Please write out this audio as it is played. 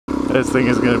This thing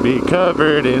is going to be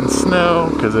covered in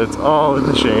snow because it's all in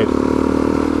the shade.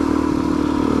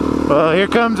 Well, here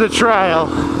comes a trial.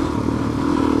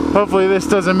 Hopefully this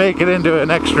doesn't make it into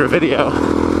an extra video.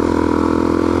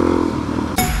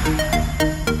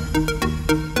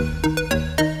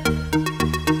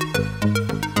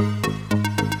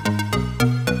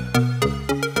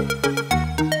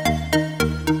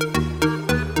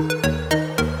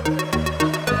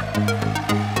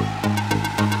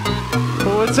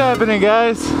 What's happening,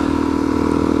 guys?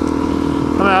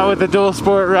 I'm out with the Dual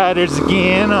Sport Riders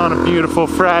again on a beautiful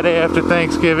Friday after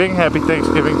Thanksgiving. Happy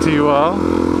Thanksgiving to you all.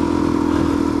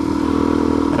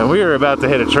 And we are about to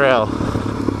hit a trail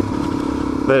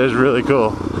that is really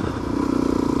cool.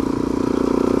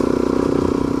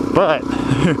 But,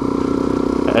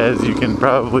 as you can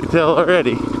probably tell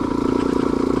already,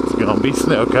 it's gonna be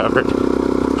snow covered.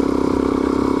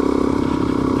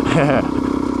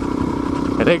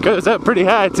 And it goes up pretty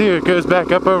high too. It goes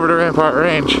back up over to Rampart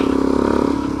Range.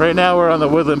 Right now we're on the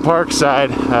Woodland Park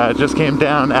side. Just came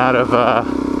down out of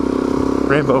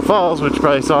Rainbow Falls, which you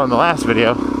probably saw in the last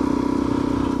video.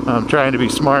 I'm trying to be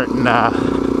smart and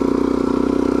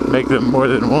make them more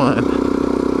than one.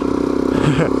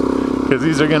 Because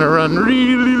these are going to run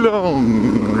really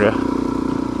long.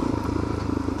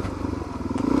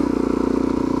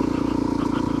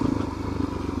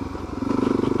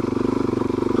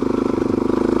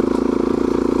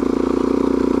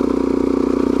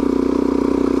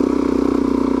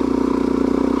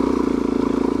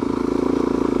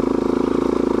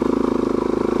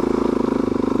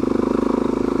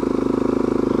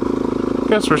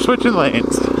 Guess we're switching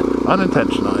lanes,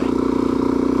 unintentionally.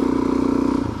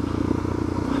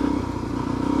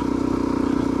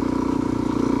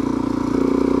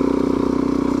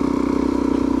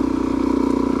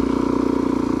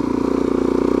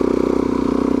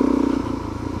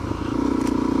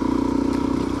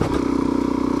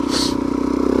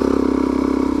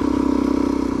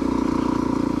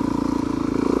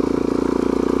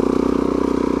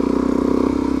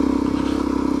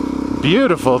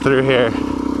 Beautiful through here.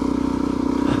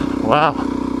 Wow.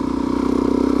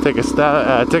 Take a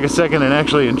second and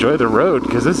actually enjoy the road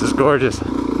because this is gorgeous.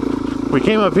 We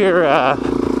came up here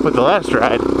with the last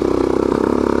ride,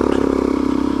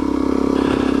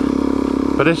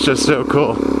 but it's just so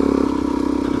cool.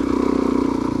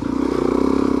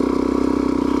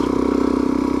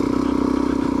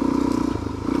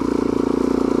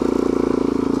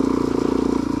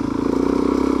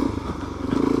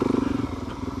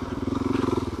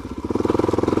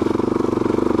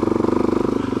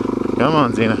 Come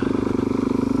on, Zena.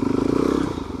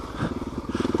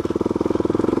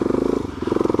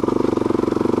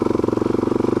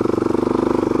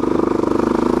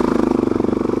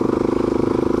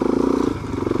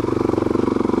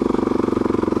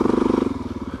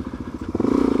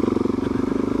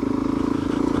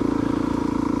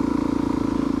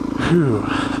 Whew.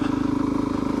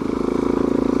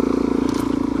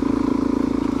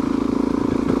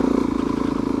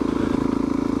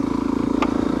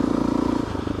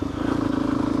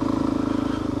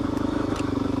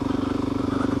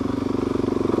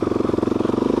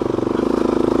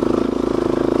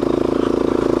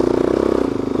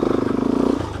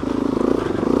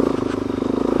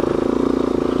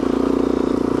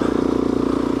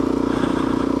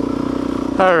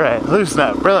 Alright, loosen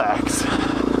up, relax.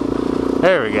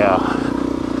 There we go.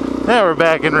 Now we're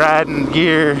back in riding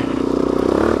gear.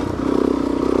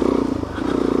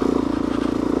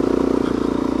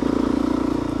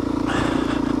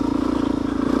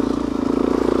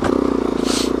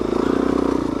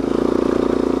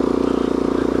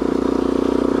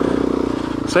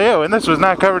 So yeah, when this was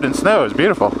not covered in snow, it was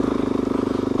beautiful.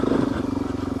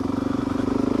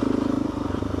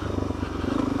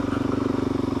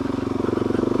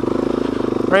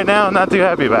 Right now, I'm not too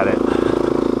happy about it.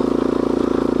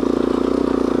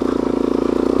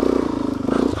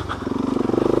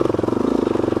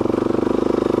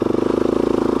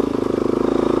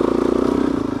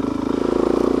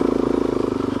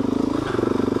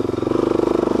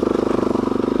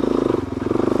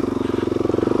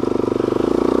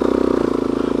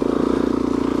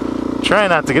 Try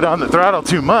not to get on the throttle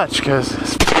too much because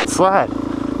it's slide.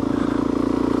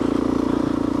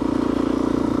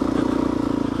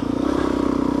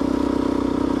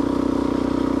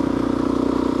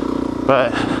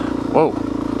 But, whoa.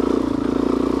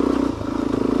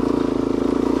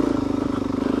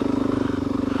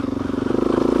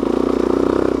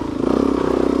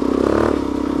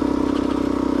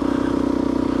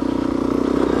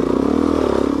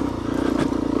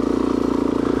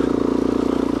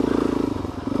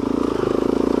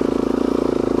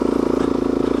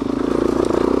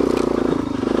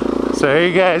 So here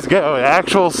you guys go,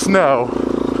 actual snow.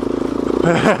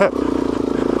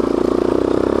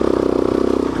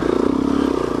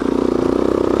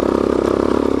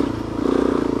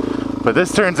 But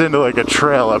this turns into like a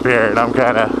trail up here, and I'm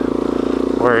kind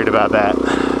of worried about that.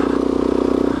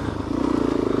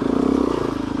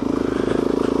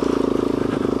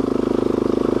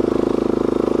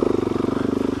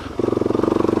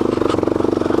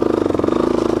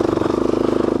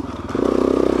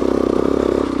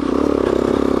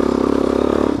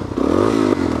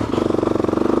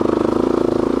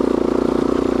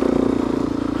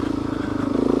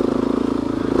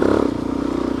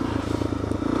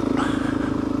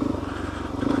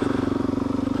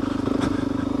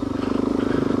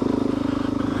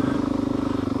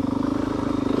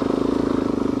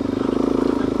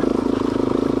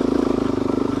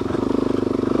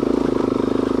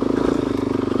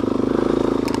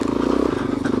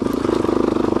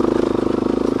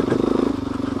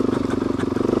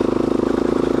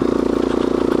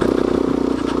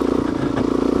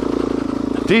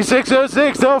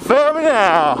 D606, don't fail me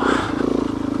now.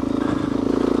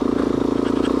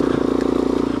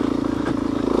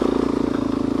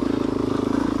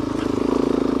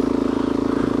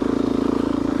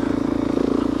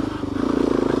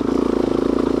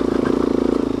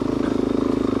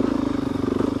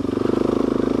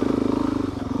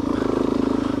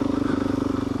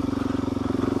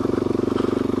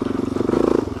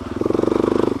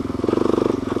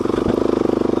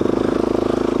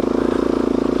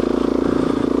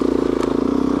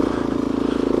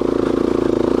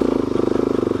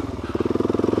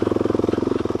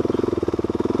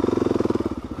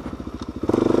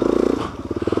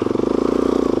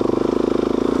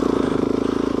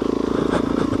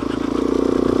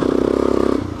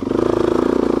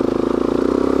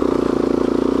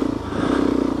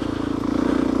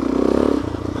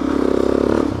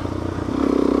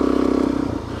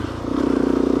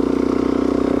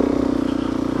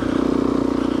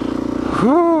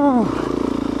 Whew.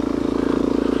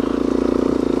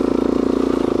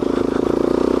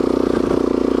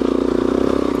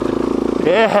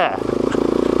 Yeah.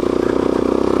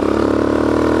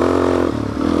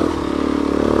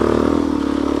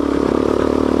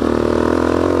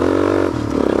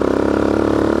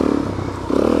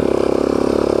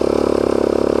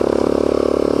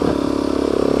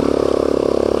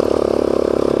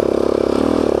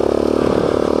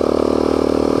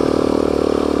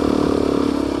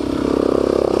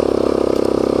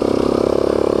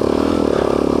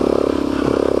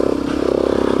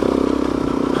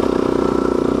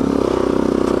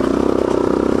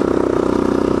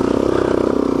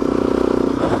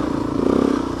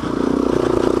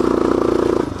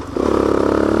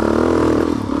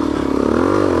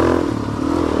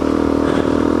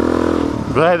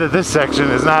 Glad that this section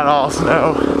is not all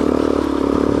snow.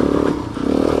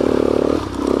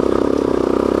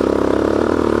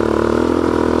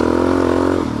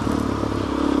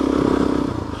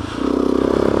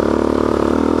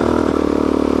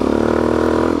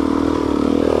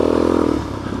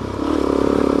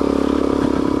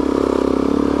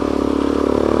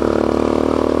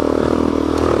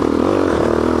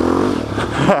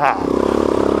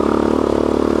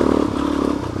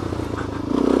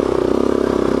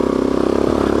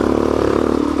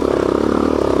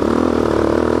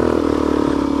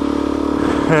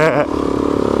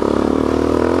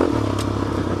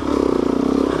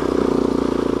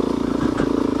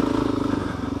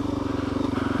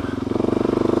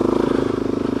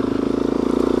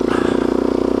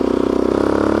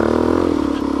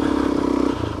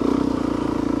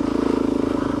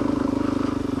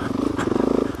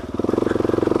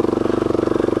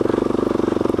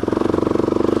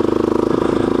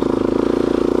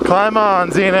 Climb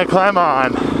on, Xena, climb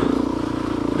on.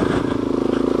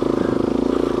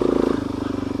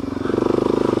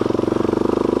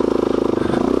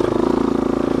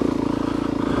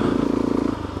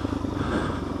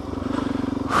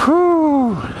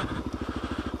 Whew.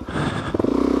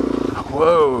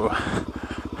 Whoa.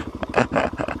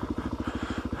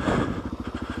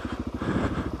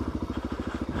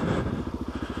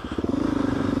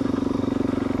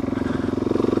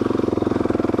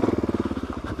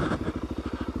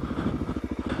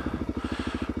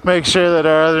 Make sure that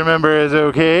our other member is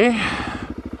okay.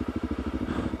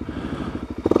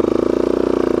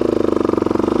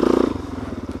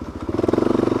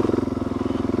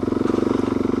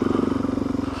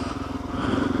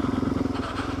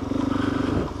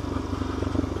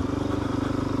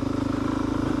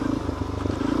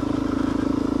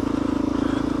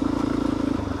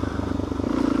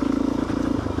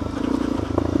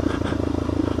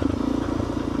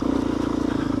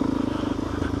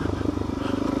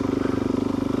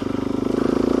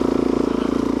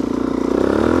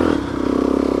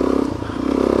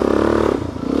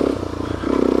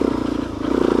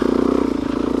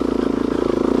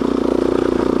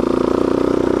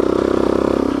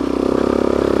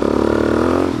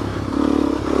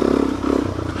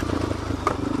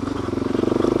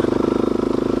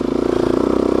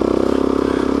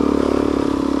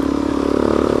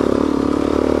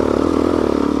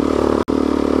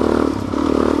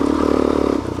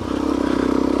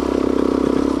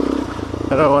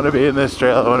 want to be in this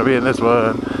trail. I want to be in this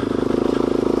one.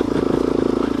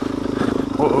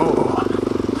 Whoa.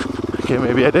 Okay,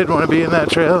 maybe I did want to be in that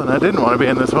trail and I didn't want to be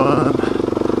in this one.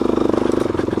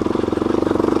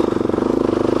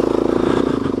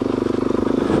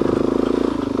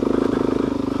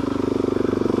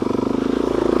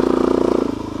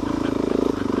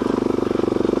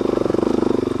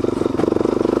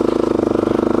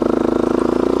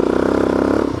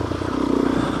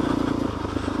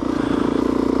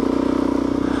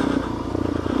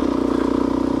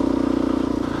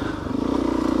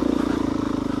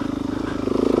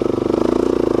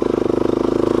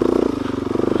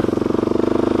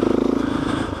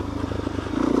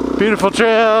 Beautiful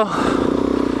trail,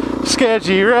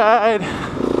 sketchy ride.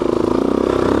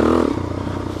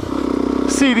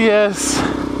 CDS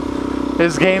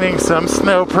is gaining some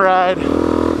snow pride.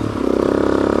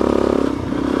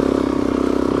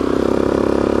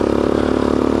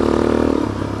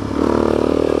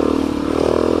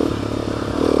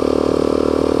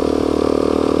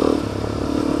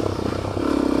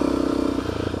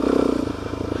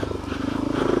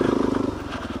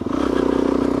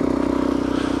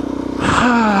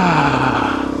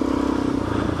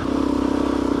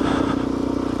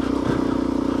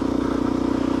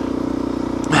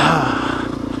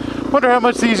 Wonder how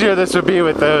much easier this would be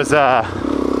with those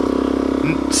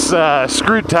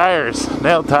screwed tires,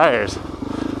 nailed tires.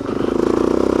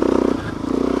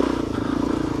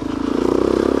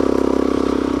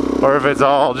 Or if it's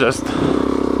all just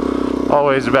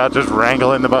always about just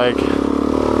wrangling the bike.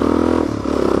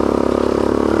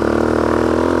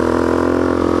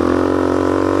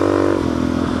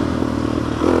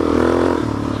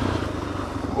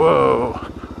 Whoa.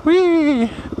 Whee!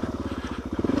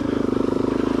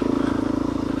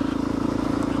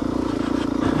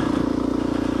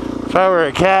 If I were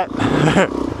a cat,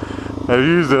 I've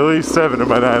used at least 7 of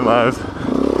my 9 lives.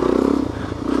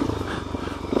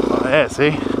 Oh, yeah,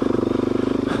 see?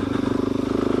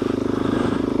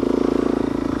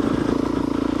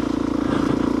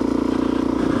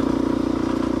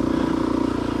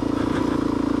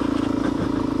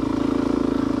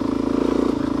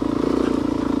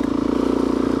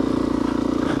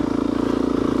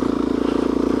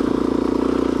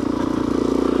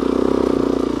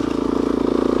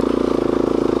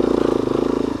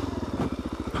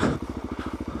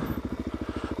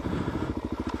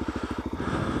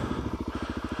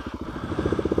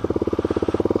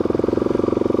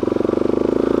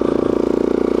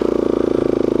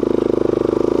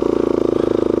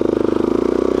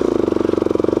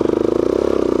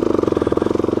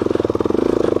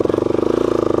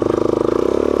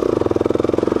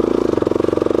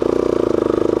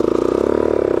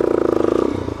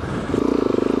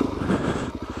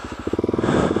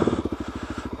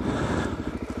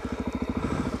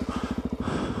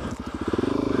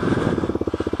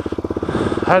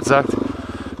 That sucked.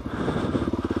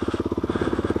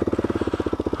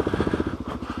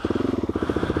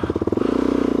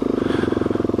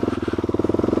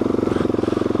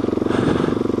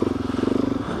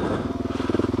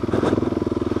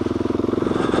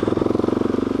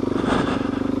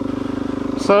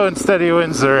 Slow and steady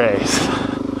wins the race.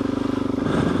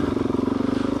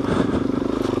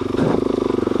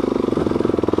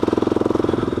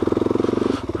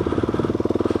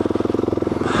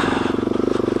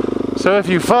 So if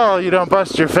you fall, you don't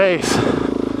bust your face.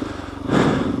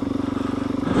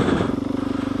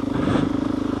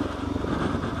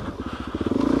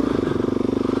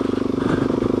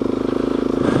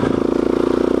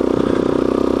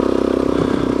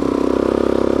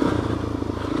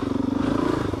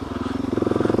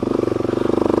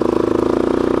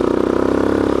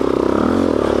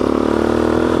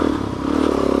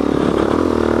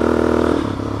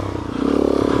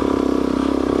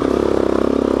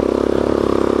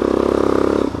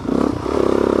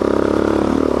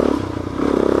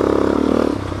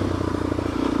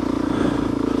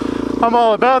 I'm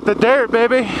all about the dirt,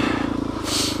 baby.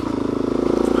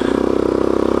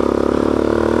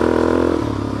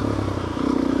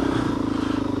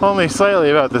 Only slightly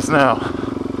about the snow.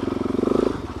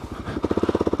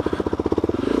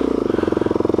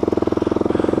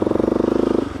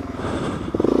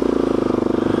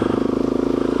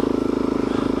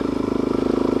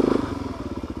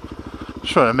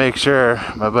 Just want to make sure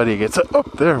my buddy gets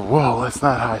up there. Whoa, that's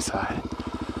not high side.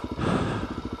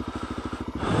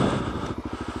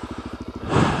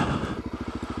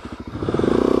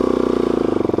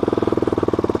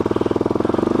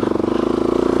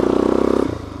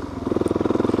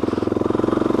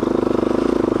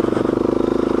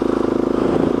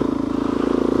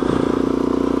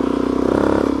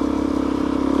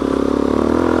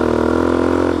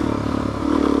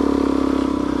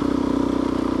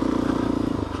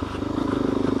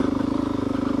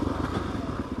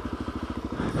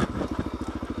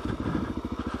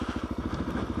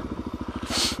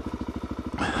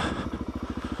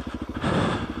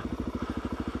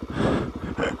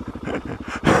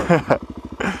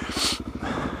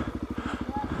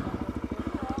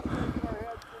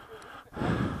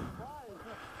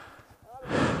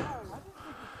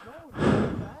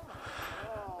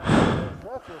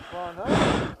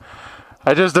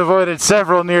 I just avoided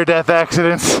several near-death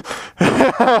accidents.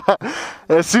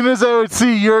 As soon as I would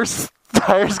see your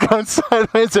tires going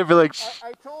sideways, I'd be like,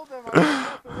 I told them I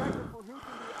got the record for who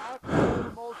can be out there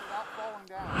the most without falling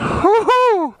down.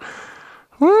 woohoo!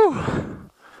 Woo!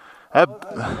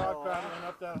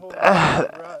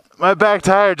 My back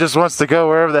tire just wants to go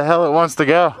wherever the hell it wants to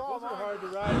go. Those are hard to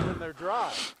ride when they're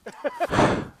dry. You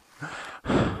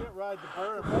can't ride the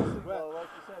berm. Well, like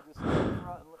you said, just stay in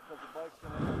front because the bike's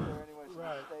going to end up there anyway, so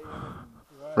Right. stay in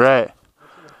it. Right.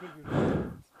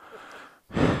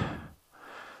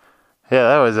 Yeah,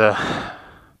 that was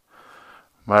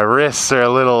my wrists are a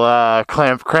little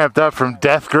cramped up from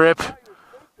death grip.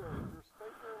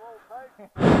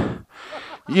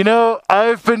 You know,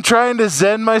 I've been trying to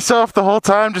zen myself the whole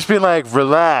time, just being like,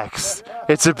 relax.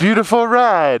 It's a beautiful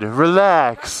ride.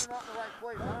 Relax.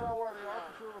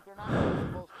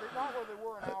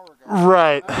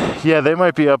 Right. Yeah, they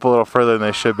might be up a little further than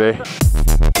they should be.